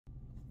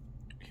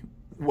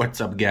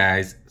What's up,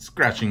 guys?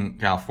 Scratching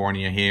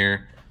California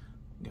here.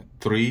 Got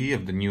 3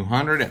 of the new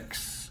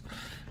 100X.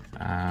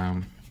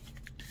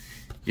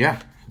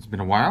 Yeah, it's been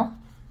a while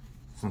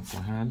since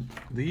I had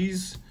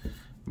these.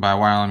 By a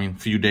while, I mean a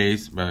few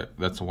days, but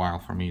that's a while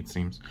for me, it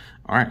seems.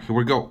 All right, here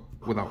we go.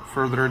 Without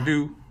further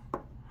ado,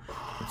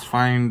 let's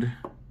find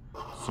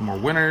some more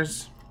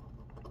winners.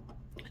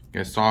 You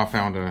guys saw I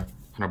found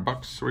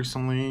 $100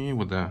 recently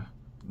with a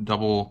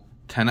double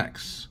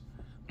 10X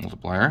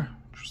multiplier,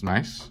 which was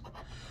nice.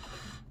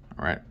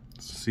 All right,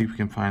 let's see if we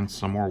can find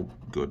some more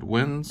good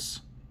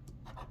wins.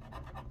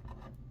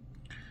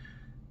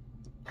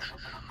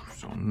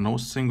 So no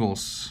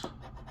singles.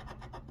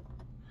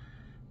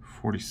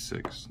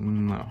 46,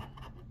 no.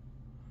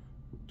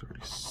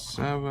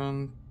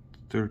 37,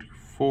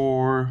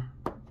 34,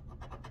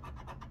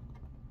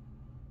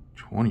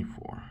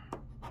 24.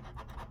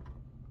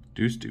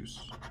 Deuce.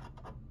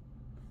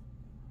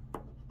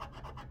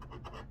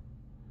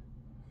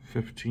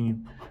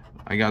 15.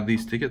 I got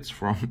these tickets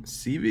from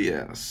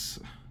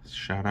CVS.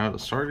 Shout out to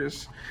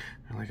Sargus.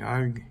 They're like,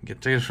 I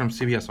get tickets from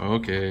CVS.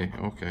 Okay,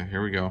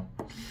 here we go.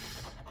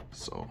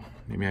 So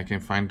maybe I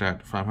can find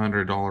that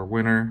 $500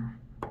 winner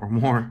or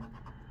more.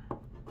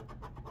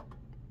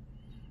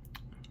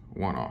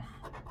 One off.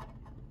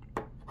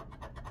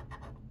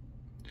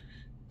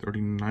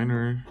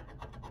 39er.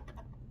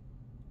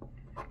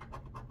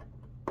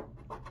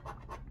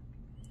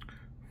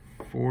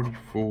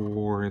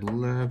 44,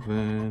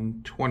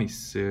 11,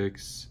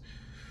 26.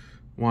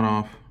 One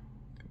off.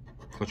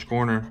 Clutch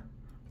corner.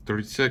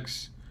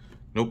 36.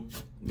 Nope.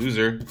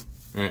 Loser.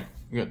 All right.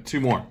 We got 2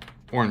 more.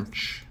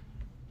 Orange.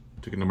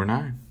 Ticket number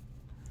 9.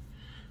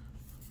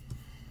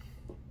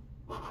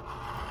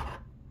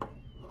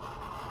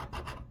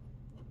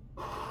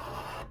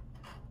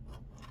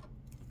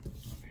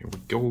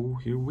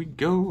 Here we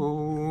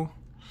go.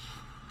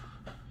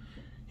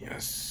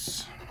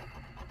 Yes.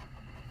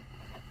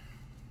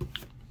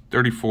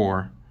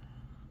 34.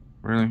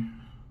 Really?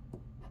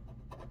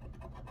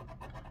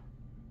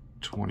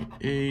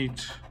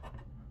 28.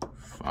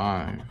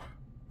 5.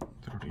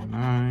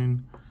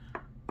 39.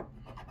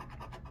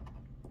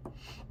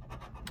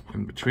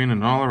 In between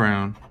and all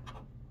around.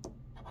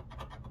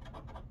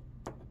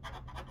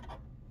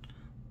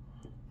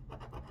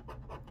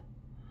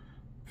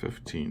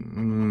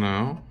 15.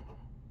 No.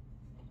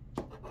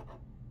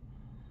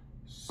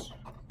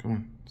 Come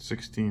on.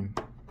 16.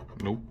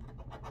 Nope.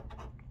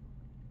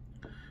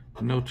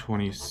 No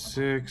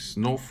 26.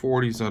 No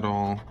 40s at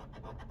all.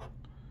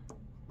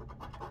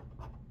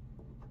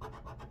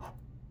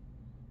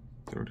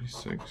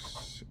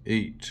 36.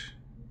 8.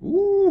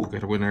 Ooh,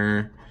 got a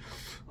winner.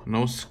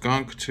 No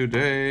skunk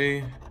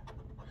today.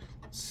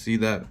 Let's see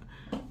that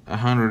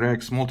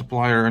 100X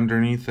multiplier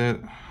underneath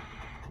it.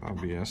 That'll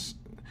be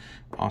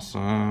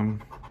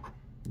awesome.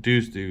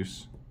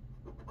 Deuce.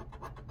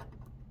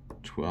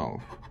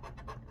 12.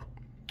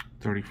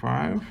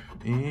 35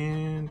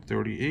 and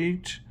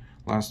 38.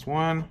 Last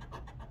one.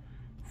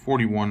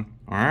 41.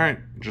 All right,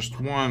 just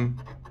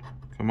one.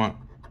 Come on.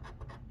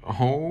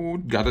 Oh,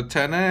 got a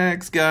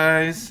 10X,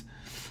 guys.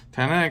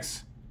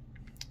 10X.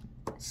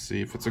 Let's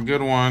see if it's a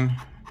good one.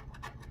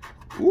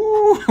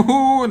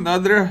 Ooh,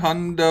 another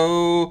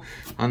hundo.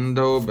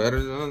 Hundo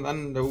better than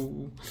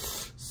hundo.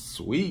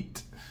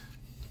 Sweet.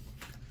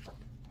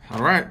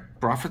 All right,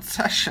 profit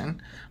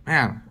session.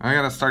 Man, I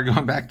gotta start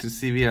going back to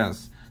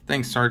CVS.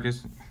 Thanks,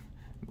 Sarkis.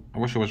 I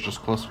wish it was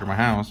just closer to my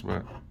house,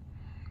 but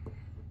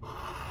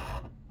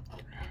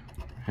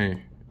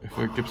hey, if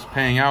it keeps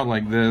paying out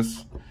like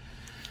this,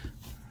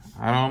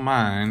 I don't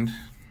mind.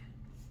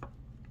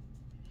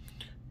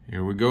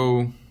 Here we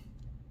go.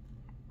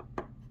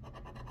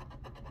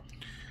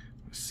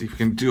 Let's see if we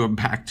can do a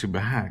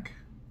back-to-back.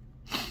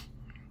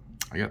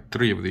 I got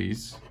 3 of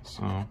these,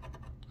 so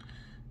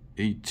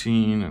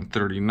 18 and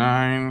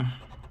 39,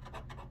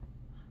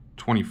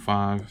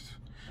 25.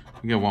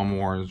 We get one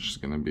more, it's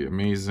just gonna be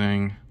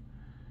amazing.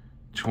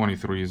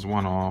 23 is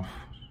one off.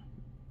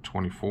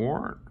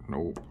 24,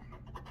 nope.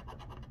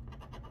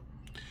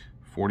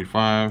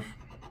 45.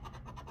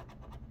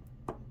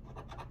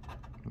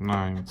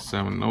 9,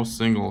 7, no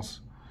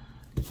singles.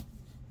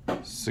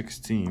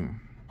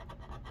 16.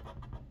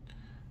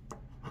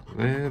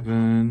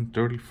 11,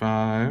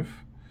 35.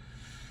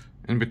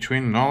 In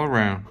between and all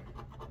around.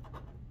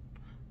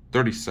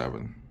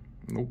 37.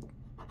 Nope.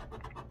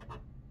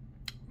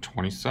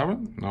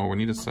 27? No, we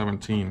need a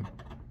 17.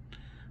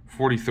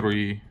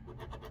 43.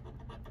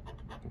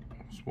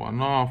 It's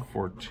one off.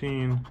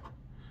 14.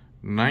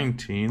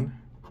 19.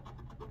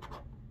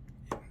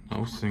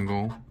 No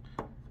single.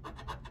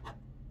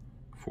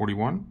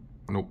 41?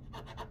 Nope.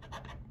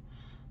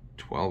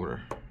 12er.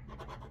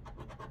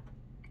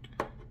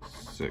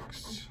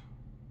 6.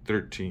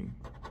 13.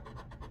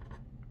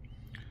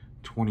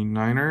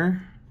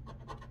 29er.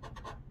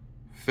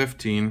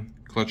 15.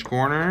 Clutch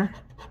corner.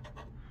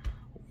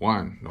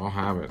 1. Don't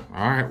have it.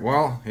 Alright,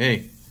 well,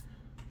 hey.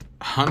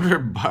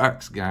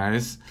 $100,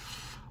 guys.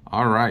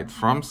 Alright,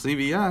 from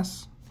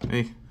CVS.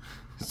 Hey.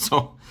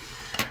 So,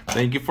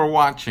 thank you for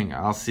watching.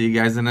 I'll see you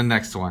guys in the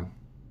next one.